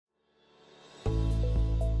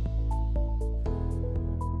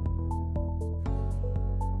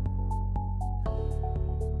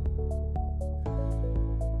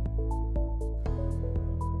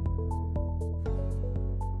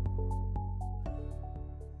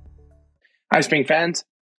Hi, Spring fans.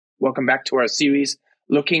 Welcome back to our series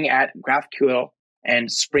looking at GraphQL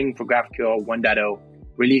and Spring for GraphQL 1.0,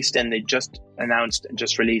 released and they just announced and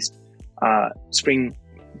just released Spring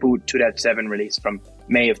Boot 2.7 release from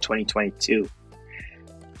May of 2022.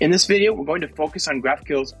 In this video, we're going to focus on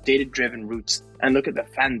GraphQL's data-driven roots and look at the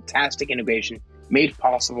fantastic integration made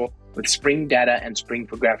possible with Spring Data and Spring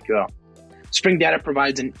for GraphQL. Spring Data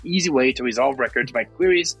provides an easy way to resolve records by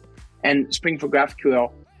queries, and Spring for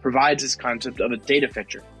GraphQL provides this concept of a data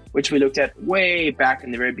fetcher, which we looked at way back in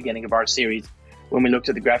the very beginning of our series when we looked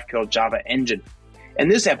at the GraphQL Java engine. In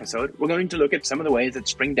this episode, we're going to look at some of the ways that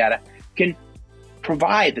Spring Data can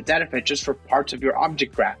provide the data fetchers for parts of your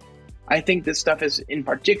object graph. I think this stuff is, in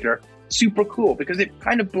particular, super cool because it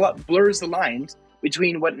kind of blurs the lines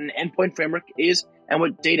between what an endpoint framework is and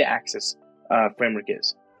what data access framework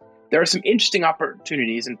is. There are some interesting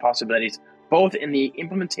opportunities and possibilities, both in the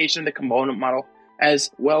implementation of the component model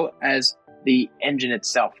as well as the engine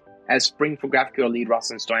itself, as Spring for GraphQL lead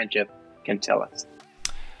Rossen Stoyanchev can tell us.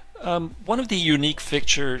 One of the unique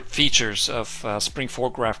features of Spring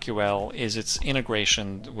for GraphQL is its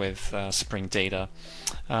integration with Spring Data.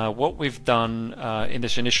 What we've done in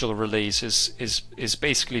this initial release is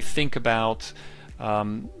basically think about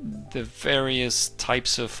the various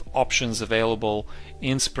types of options available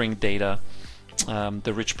in Spring Data,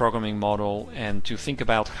 the rich programming model, and to think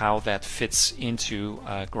about how that fits into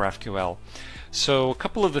GraphQL. So a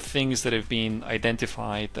couple of the things that have been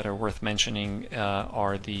identified that are worth mentioning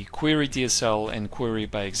are the query DSL and query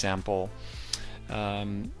by example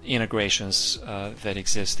integrations that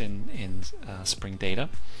exist in Spring Data.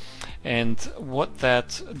 And what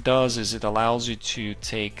that does is it allows you to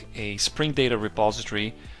take a Spring Data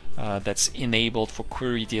repository that's enabled for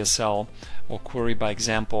query DSL or query by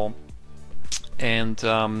example, and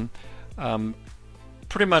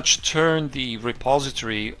pretty much turn the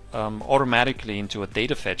repository automatically into a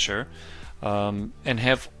data fetcher and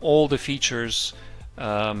have all the features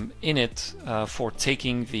in it for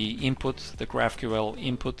taking the input, the GraphQL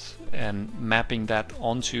input, and mapping that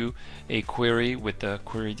onto a query with the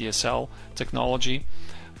query DSL technology,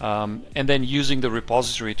 and then using the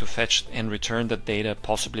repository to fetch and return the data,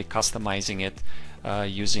 possibly customizing it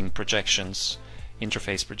using projections,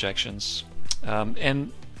 interface projections.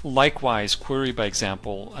 And likewise, query by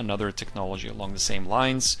example, another technology along the same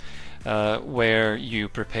lines, where you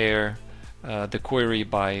prepare the query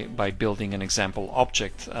by building an example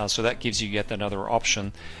object. So that gives you yet another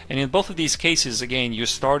option. And in both of these cases, again, you're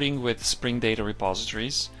starting with Spring Data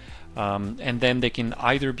repositories, and then they can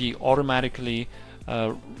either be automatically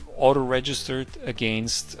auto-registered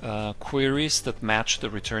against queries that match the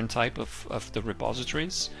return type of the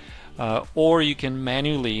repositories. Or you can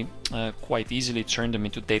manually quite easily turn them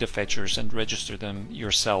into data fetchers and register them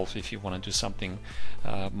yourself if you want to do something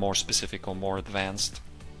more specific or more advanced.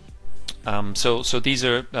 So these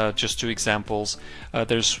are just two examples.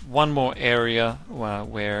 There's one more area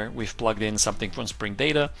where we've plugged in something from Spring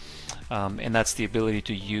Data, and that's the ability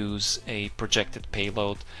to use a projected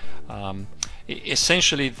payload.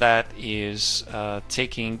 Essentially, that is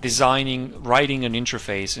writing an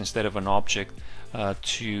interface instead of an object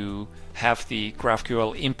to have the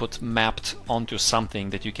GraphQL input mapped onto something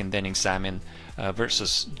that you can then examine,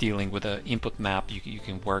 versus dealing with an input map. You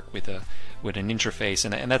can work with an interface,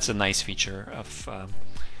 and that's a nice feature of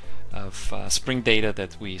Spring Data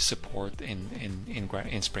that we support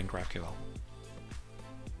in Spring GraphQL.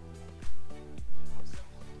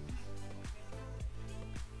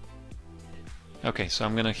 Okay, so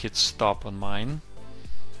I'm gonna hit stop on mine.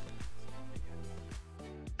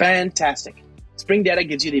 Fantastic. Spring Data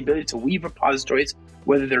gives you the ability to weave repositories,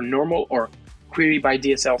 whether they're normal or query by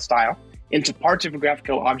DSL style, into parts of a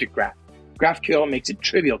GraphQL object graph. GraphQL makes it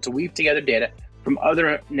trivial to weave together data from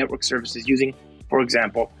other network services using, for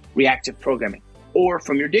example, reactive programming, or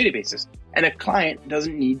from your databases, and a client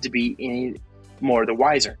doesn't need to be any more the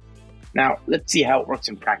wiser. Now, let's see how it works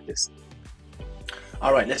in practice.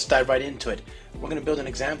 All right, let's dive right into it. We're going to build an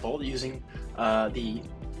example using the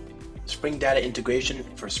Spring Data integration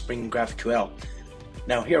for Spring GraphQL.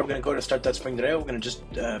 Now here we're going to go to start.spring.io. We're going to just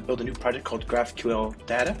build a new project called GraphQL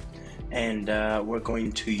Data, and we're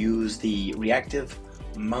going to use the reactive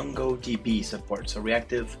MongoDB support. So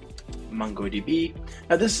reactive MongoDB.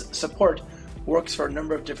 Now this support works for a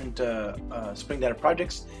number of different Spring Data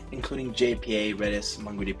projects, including JPA, Redis,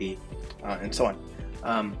 MongoDB, and so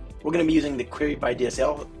on. We're going to be using the query by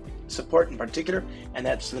DSL support in particular, and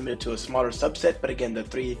that's limited to a smaller subset, but again, the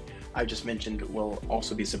three I just mentioned will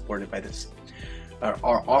also be supported by this,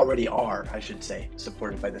 or already are, I should say,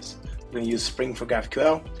 supported by this. We're going to use Spring for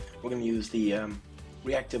GraphQL, we're going to use the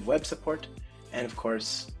reactive web support, and of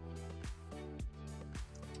course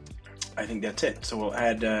I think that's it. So we'll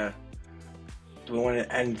add, do we want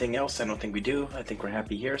to add anything else? I don't think we do. I think we're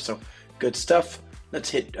happy here. So good stuff. Let's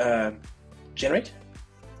hit generate.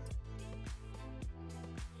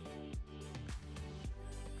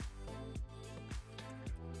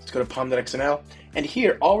 Let's go to pom.xml. And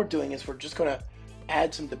here, all we're doing is we're just going to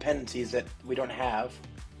add some dependencies that we don't have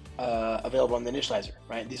available on the initializer,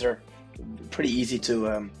 right? These are pretty easy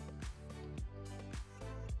to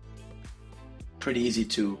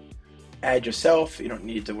add yourself. You don't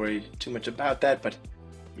need to worry too much about that, but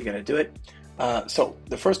you got to do it. So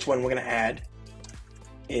the first one we're going to add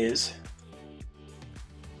is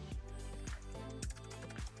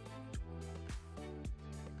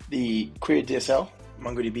the query DSL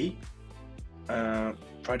MongoDB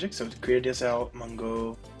project. So it's query DSL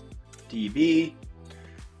MongoDB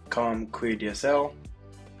com query DSL,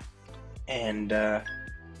 and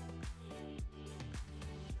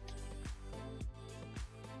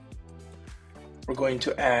we're going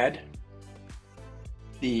to add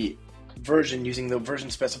the version using the version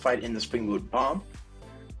specified in the Spring Boot POM,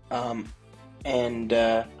 and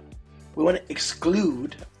we want to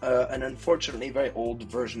exclude an unfortunately very old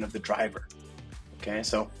version of the driver. Okay,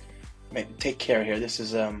 so take care here. This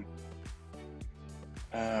is going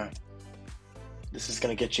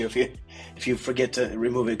to get you if you forget to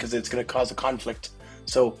remove it, because it's going to cause a conflict.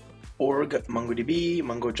 So org MongoDB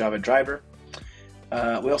Mongo Java driver.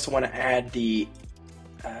 We also want to add the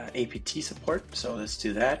apt support. So let's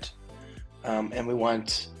do that, and we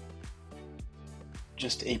want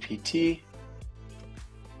just apt.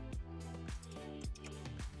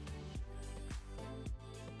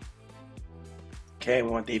 Okay, we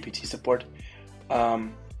want the apt support,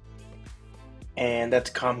 and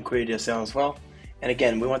that's com query DSL as well. And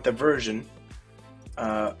again, we want the version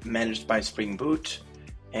managed by Spring Boot,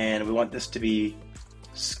 and we want this to be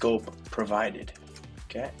scope provided.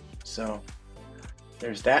 Okay, so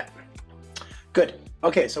there's that. Good.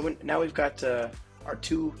 Okay, so now we've got our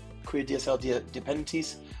two query DSL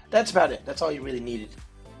dependencies. That's about it. That's all you really needed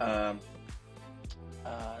to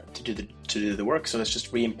do the work. So let's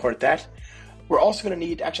just re-import that. We're also going to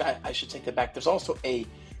need, actually, I should take that back. There's also a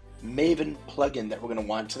Maven plugin that we're going to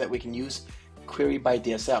want so that we can use query by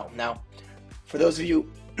DSL. Now, for those of you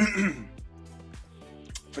who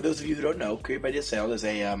don't know, query by DSL is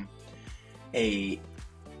a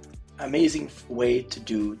amazing way to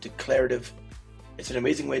do declarative. It's an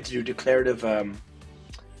amazing way to do declarative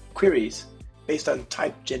queries based on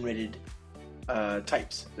type-generated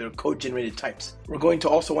types. They're code-generated types. We're going to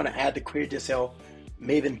also want to add the query DSL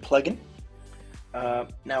Maven plugin.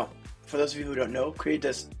 Now, for those of you who don't know, query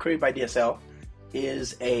by DSL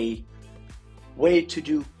is a way to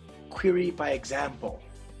do query by example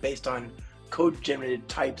based on code-generated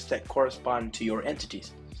types that correspond to your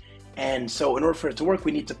entities. And so in order for it to work,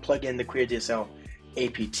 we need to plug in the query DSL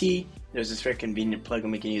apt. There's this very convenient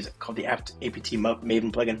plugin we can use called the apt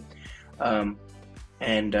Maven plugin.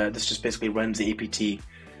 And this just basically runs the apt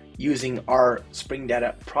using our Spring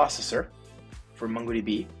Data processor for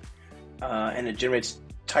MongoDB. And it generates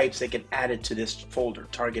types that get added to this folder,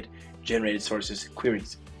 target generated sources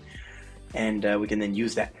queries. And we can then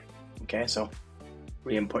use that. Okay, so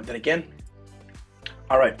re-import that again.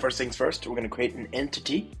 All right, first things first, we're going to create an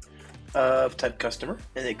entity of type customer,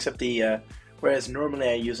 and except the whereas normally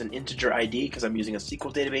I use an integer ID because I'm using a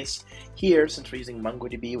SQL database. Here, since we're using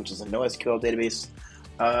MongoDB, which is a NoSQL database,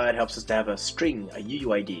 it helps us to have a string, a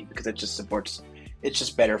UUID, because it just supports. It's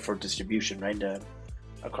just better for distribution, right?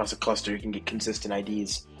 Across a cluster, you can get consistent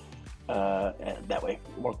IDs that way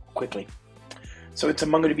more quickly. So it's a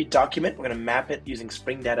MongoDB document. We're going to map it using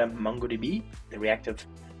Spring Data MongoDB, the reactive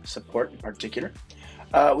support in particular.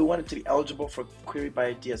 We want it to be eligible for query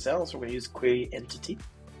by DSL, so we're going to use query entity.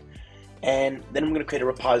 And then I'm going to create a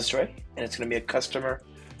repository, and it's going to be a customer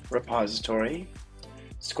repository.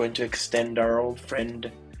 It's going to extend our old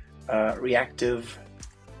friend reactive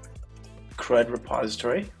CRUD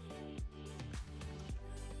repository.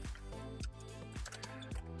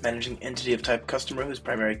 Managing entity of type customer whose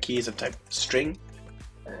primary key is of type string.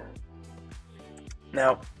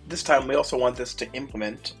 Now, this time we also want this to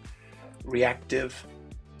implement reactive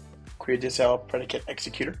query DSL predicate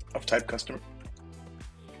executor of type customer.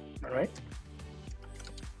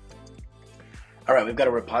 All right, we've got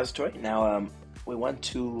a repository. Now we want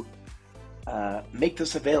to make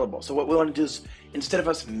this available. So what we want to do is, instead of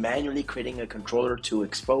us manually creating a controller to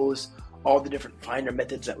expose all the different finder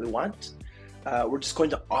methods that we want, we're just going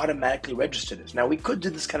to automatically register this. Now, we could do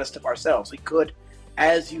this kind of stuff ourselves. We could,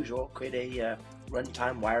 as usual, create a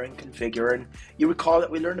runtime wiring configure. And you recall that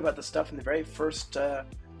we learned about this stuff in the very first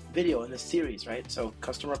video in this series, right? So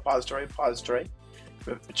custom repository,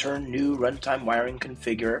 return new runtime wiring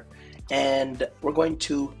configure, and we're going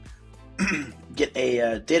to get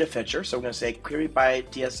a data fetcher. So we're going to say query by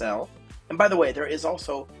DSL. And by the way, there is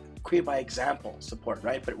also query by example support,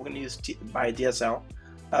 right? But we're going to use by DSL,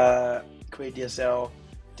 query DSL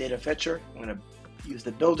data fetcher. I'm going to use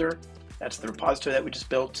the builder. That's the repository that we just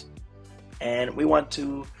built. And we want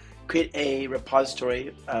to create a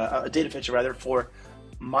repository, a data fetcher rather, for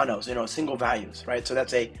monos, single values, right? So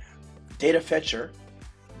that's a data fetcher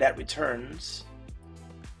that returns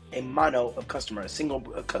a mono of customer, a single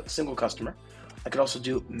customer. I could also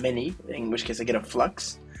do many, in which case I get a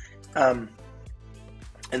flux. And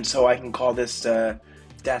so I can call this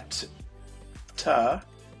data,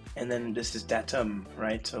 and then this is datum,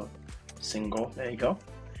 right? So single, there you go.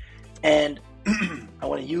 And I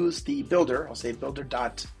want to use the builder. I'll say builder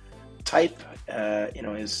dot type,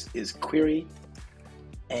 is query,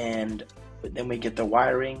 and then we get the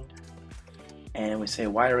wiring, and we say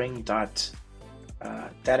wiring dot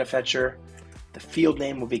data fetcher. The field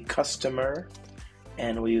name will be customer,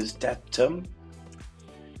 and we'll use datum.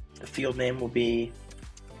 The field name will be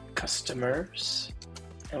customers,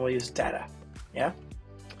 and we'll use data. Yeah.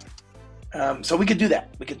 So we could do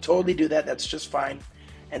that. We could totally do that. That's just fine.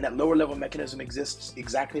 And that lower level mechanism exists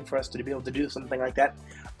exactly for us to be able to do something like that.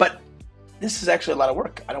 But this is actually a lot of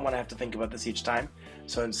work. I don't want to have to think about this each time.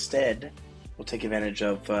 So instead, we'll take advantage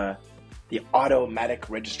of the automatic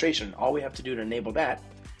registration. All we have to do to enable that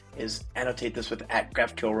is annotate this with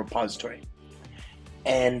 @GraphQL repository.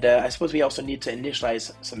 And I suppose we also need to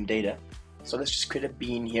initialize some data. So let's just create a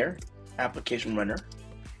bean here, application runner.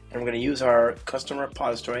 And we're going to use our custom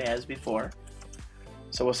repository as before.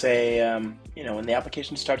 So we'll say, when the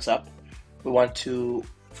application starts up, we want to,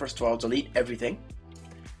 first of all, delete everything.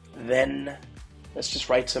 Then let's just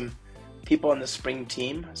write some people on the Spring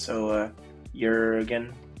team. So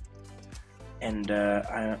Jürgen and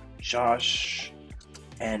Josh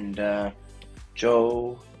and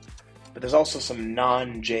Joe. But there's also some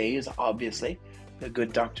non-J's, obviously. The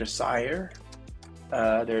good Dr. Sire.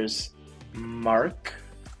 There's Mark.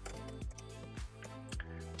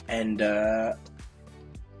 And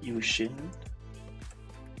Yushin,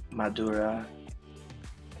 Madura,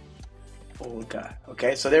 Olga.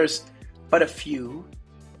 Okay, so there's but a few.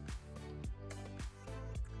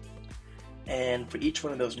 And for each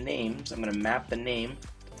one of those names, I'm going to map the name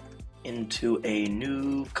into a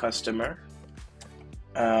new customer,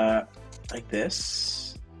 like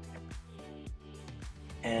this.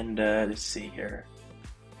 And let's see here.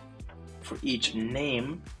 For each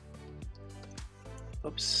name,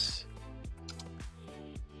 oops.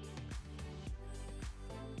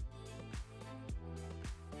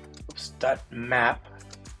 Dot map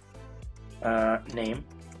name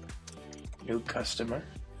new customer.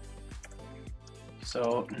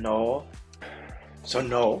 So null.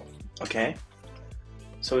 Okay.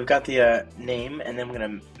 So we've got the name, and then we're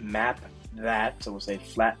gonna map that. So we'll say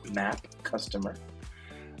flat map customer,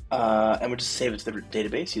 and we'll just save it to the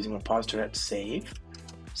database using repository.save.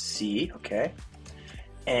 C. Okay.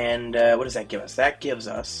 And what does that give us? That gives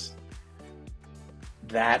us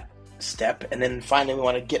that step, and then finally we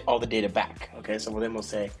want to get all the data back. Okay, so then we'll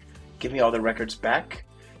say give me all the records back,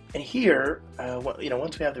 and here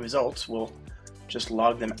once we have the results, we'll just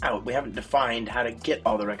log them out. We haven't defined how to get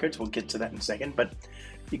all the records. We'll get to that in a second, but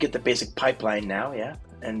you get the basic pipeline now. Yeah.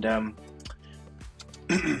 And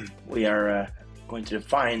we are going to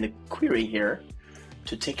define the query here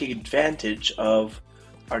to take advantage of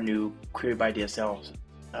our new query by DSL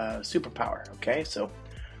superpower. Okay, so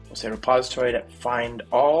we'll say repository.find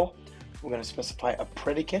all. We're going to specify a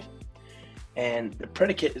predicate, and the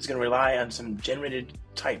predicate is going to rely on some generated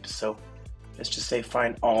types. So let's just say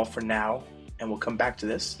find all for now, and we'll come back to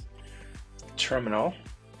this. Terminal,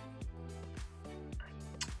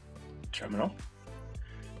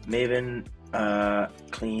 Maven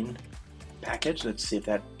clean package. Let's see if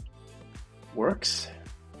that works.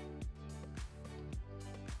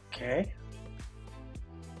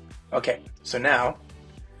 Okay, so now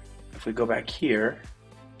if we go back here,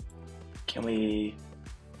 we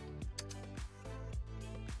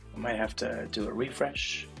might have to do a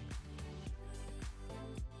refresh.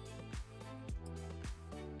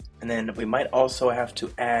 And then we might also have to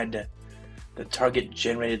add the target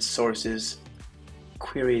generated sources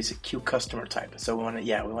queries queue customer type. So we want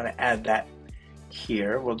to add that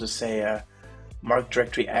here. We'll just say mark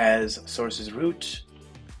directory as sources root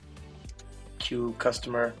queue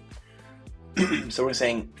customer. So we're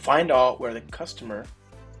saying find all where the customer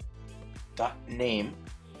dot name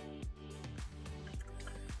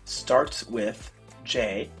starts with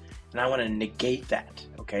J, and I want to negate that.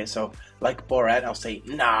 Okay, so like Borat, I'll say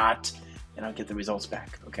not and I'll get the results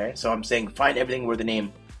back. Okay, so I'm saying find everything where the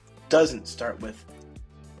name doesn't start with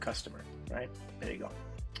customer, right? There you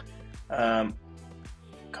go.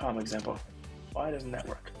 Com example. Why doesn't that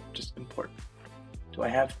work? Just import. Do I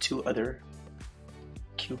have two other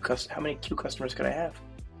queue how many queue customers could I have?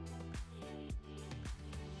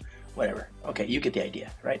 Whatever. Okay, you get the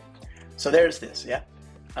idea, right? So there's this, yeah?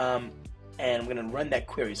 And I'm going to run that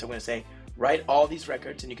query. So I'm going to say, write all these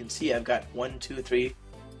records, and you can see I've got 1, 2, 3,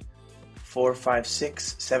 4, 5,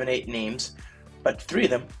 6, 7, 8 names, but 3 of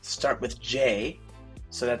them start with J,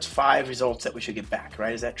 so that's 5 results that we should get back,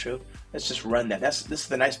 right? Is that true? Let's just run that. This is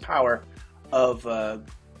the nice power of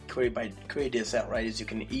query DSL, right? Is you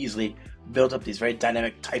can easily build up these very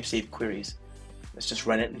dynamic type-safe queries. Let's just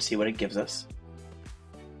run it and see what it gives us.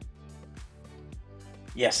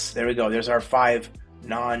 Yes, there we go. There's our 5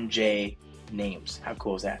 non-J names. How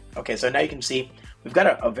cool is that? Okay, so now you can see we've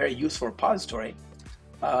got a very useful repository.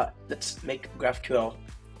 Let's make GraphQL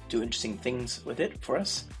do interesting things with it for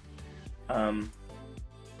us. I'm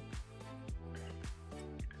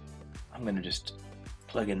going to just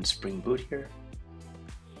plug in Spring Boot here.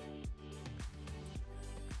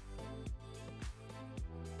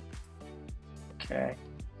 Okay.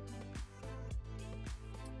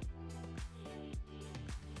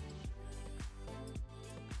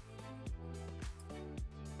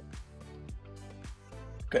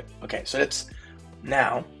 Good. Okay, so let's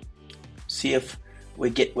now see if we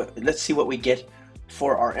get. Let's see what we get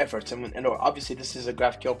for our efforts. And obviously, this is a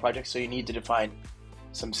GraphQL project, so you need to define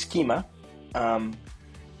some schema.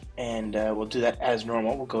 And we'll do that as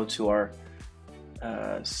normal. We'll go to our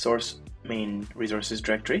source main resources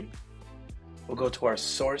directory. We'll go to our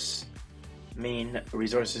source main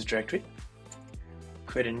resources directory.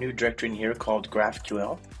 Create a new directory in here called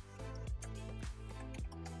GraphQL.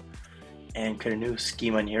 And create a new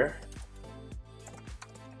schema in here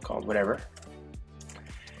called whatever.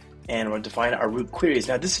 And we'll define our root queries.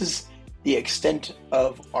 Now this is the extent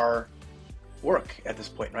of our work at this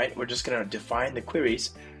point, right? We're just going to define the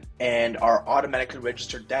queries, and our automatically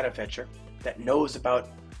registered data fetcher that knows about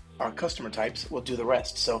our customer types will do the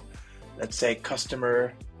rest. So let's say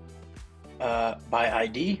customer by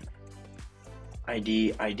ID,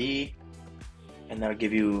 ID, and that'll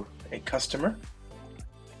give you a customer.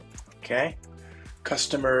 Okay,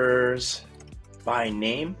 customers by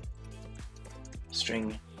name,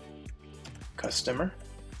 string customer.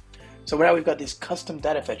 So now we've got these custom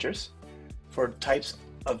data fetchers for types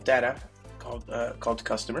of data called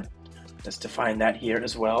customer. Let's define that here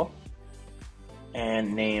as well,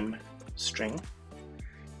 and name string.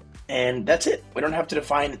 And that's it. We don't have to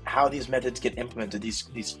define how these methods get implemented,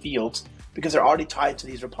 these fields, because they're already tied to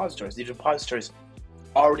these repositories. These repositories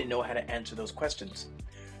already know how to answer those questions.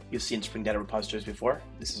 You've seen Spring Data repositories before.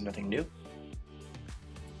 This is nothing new.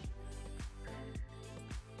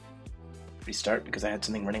 Restart because I had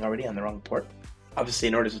something running already on the wrong port. Obviously,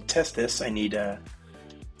 in order to test this, I need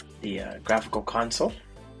the graphical console.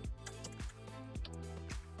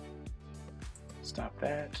 Stop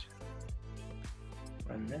that.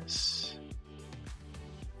 Run this.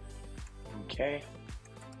 Okay.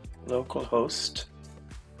 Localhost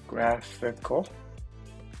graphical.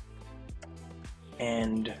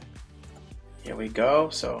 And here we go.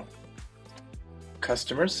 So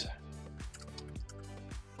customers.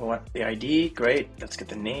 We want the ID. Great. Let's get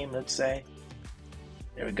the name, let's say.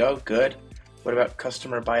 There we go. Good. What about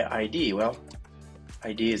customer by ID? Well,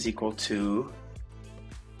 ID is equal to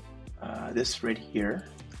this right here.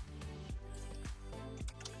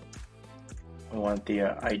 We want the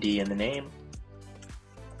ID and the name.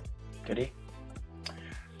 Goody.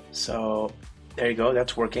 So there you go.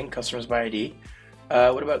 That's working. Customers by ID.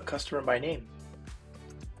 What about customer by name?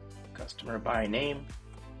 Customer by name.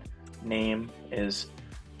 Name is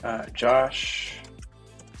Josh.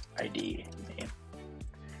 ID name.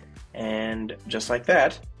 And just like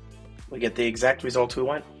that, we get the exact result we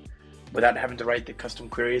want without having to write the custom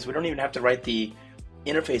queries. We don't even have to write the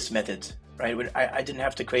interface methods, right? I didn't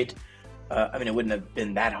have to create, I mean, it wouldn't have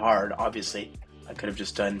been that hard, obviously. I could have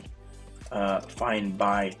just done find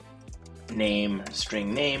by name,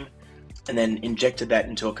 string name, and then injected that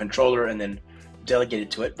into a controller and then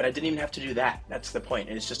delegated to it. But I didn't even have to do that. That's the point.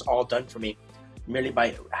 And it's just all done for me merely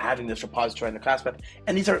by having this repository in the class path.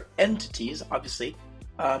 And these are entities, obviously,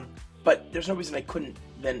 but there's no reason I couldn't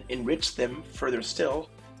then enrich them further still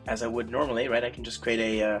as I would normally, right? I can just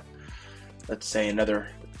create a, let's say another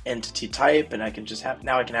entity type, and I can just have,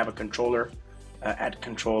 now I can have a controller, add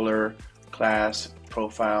controller, class,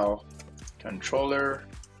 profile, controller,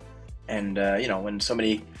 and you know, when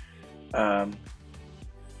somebody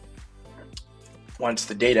wants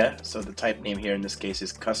the data, so the type name here in this case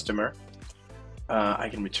is customer, I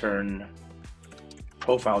can return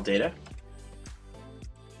profile data.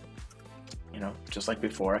 Just like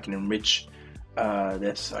before, I can enrich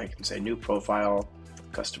this. I can say new profile,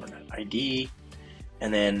 customer ID,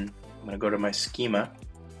 and then I'm going to go to my schema,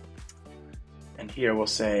 and here we'll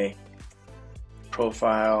say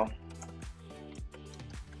profile,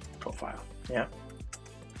 yeah,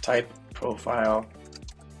 type profile,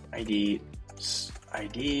 ID,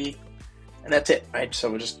 and that's it, right?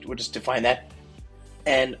 So we'll just define that,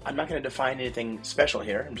 and I'm not going to define anything special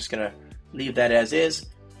here. I'm just going to leave that as is.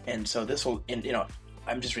 And so this will,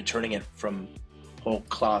 I'm just returning it from whole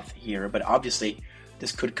cloth here, but obviously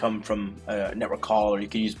this could come from a network call, or you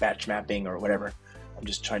could use batch mapping or whatever. I'm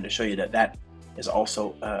just trying to show you that is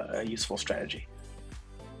also a useful strategy.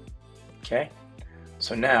 Okay,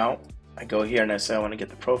 so now I go here and I say I want to get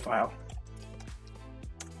the profile,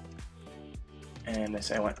 and I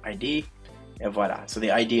say I want ID, and voila. So the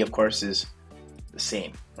ID, of course, is the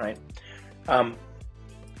same, right?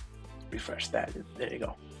 Refresh that. There you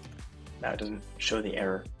go. Now it doesn't show the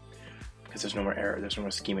error because there's no more error. There's no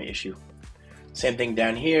more schema issue. Same thing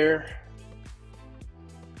down here.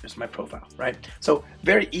 There's my profile, right? So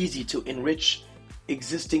very easy to enrich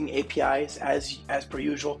existing APIs as per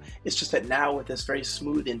usual. It's just that now with this very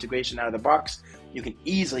smooth integration out of the box, you can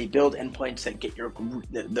easily build endpoints that get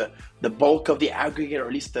the bulk of the aggregate, or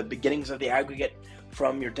at least the beginnings of the aggregate,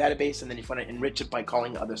 from your database, and then if you want to enrich it by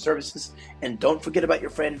calling other services. And don't forget about your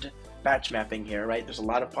friend batch mapping here, right? There's a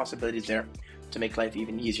lot of possibilities there to make life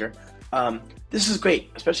even easier. This is great,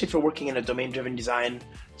 especially if you're working in a domain-driven design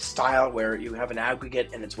style where you have an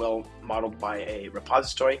aggregate and it's well modeled by a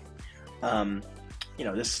repository.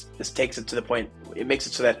 This takes it to the point. It makes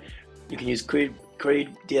it so that you can use query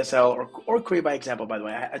DSL or query by example. By the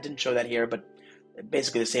way, I didn't show that here, but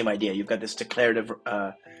basically the same idea. You've got this declarative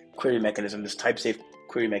query mechanism, this type-safe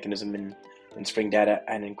query mechanism in Spring Data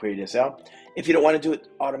and in query DSL. If you don't want to do it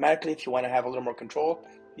automatically, if you want to have a little more control,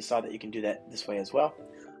 you saw that you can do that this way as well.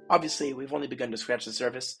 Obviously, we've only begun to scratch the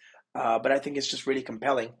surface, but I think it's just really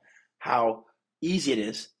compelling how easy it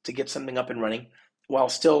is to get something up and running while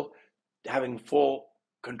still having full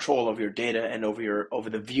control of your data and over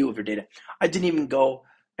the view of your data. I didn't even go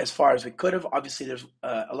as far as we could have. Obviously, there's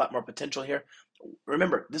a lot more potential here.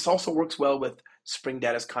 Remember, this also works well with Spring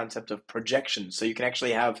Data's concept of projections. So you can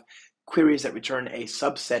actually have queries that return a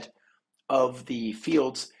subset of the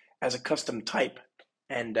fields as a custom type,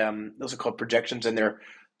 and those are called projections, and they're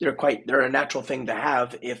a natural thing to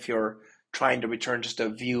have if you're trying to return just a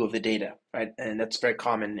view of the data, right? And that's very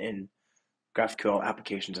common in GraphQL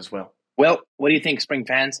applications as well. Well, what do you think, Spring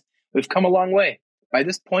fans? We've come a long way. By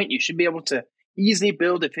this point, you should be able to easily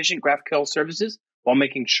build efficient GraphQL services while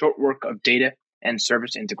making short work of data and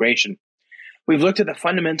service integration. We've looked at the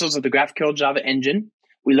fundamentals of the GraphQL Java engine.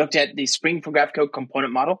 We looked at the Spring for GraphQL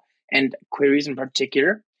component model and queries in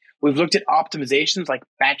particular. We've looked at optimizations like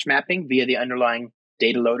batch mapping via the underlying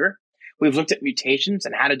data loader. We've looked at mutations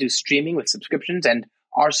and how to do streaming with subscriptions and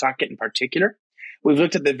RSocket in particular. We've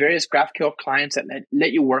looked at the various GraphQL clients that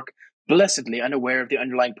let you work blessedly unaware of the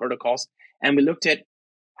underlying protocols. And we looked at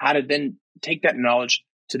how to then take that knowledge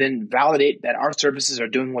to then validate that our services are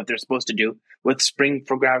doing what they're supposed to do with Spring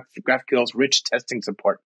for GraphQL's rich testing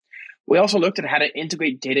support. We also looked at how to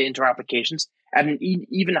integrate data into our applications at an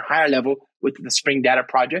even higher level with the Spring Data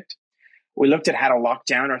project. We looked at how to lock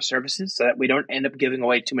down our services so that we don't end up giving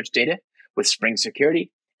away too much data with Spring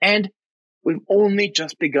Security. And we've only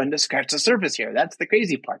just begun to scratch the surface here. That's the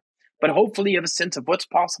crazy part. But hopefully you have a sense of what's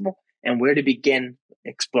possible and where to begin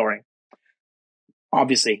exploring.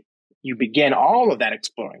 Obviously, you begin all of that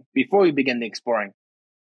exploring before you begin the exploring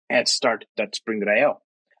at start.spring.io.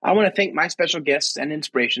 I want to thank my special guests and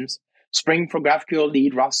inspirations, Spring for GraphQL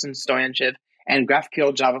lead Rossen Stoyanchev and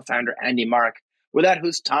GraphQL Java founder Andi Marek, without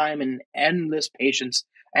whose time and endless patience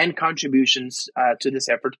and contributions to this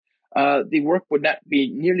effort, the work would not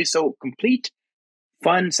be nearly so complete,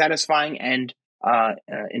 fun, satisfying, and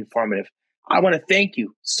informative. I want to thank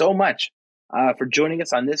you so much for joining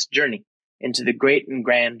us on this journey into the great and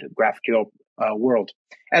grand GraphQL world.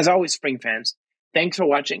 As always, Spring fans, thanks for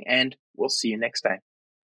watching, and we'll see you next time.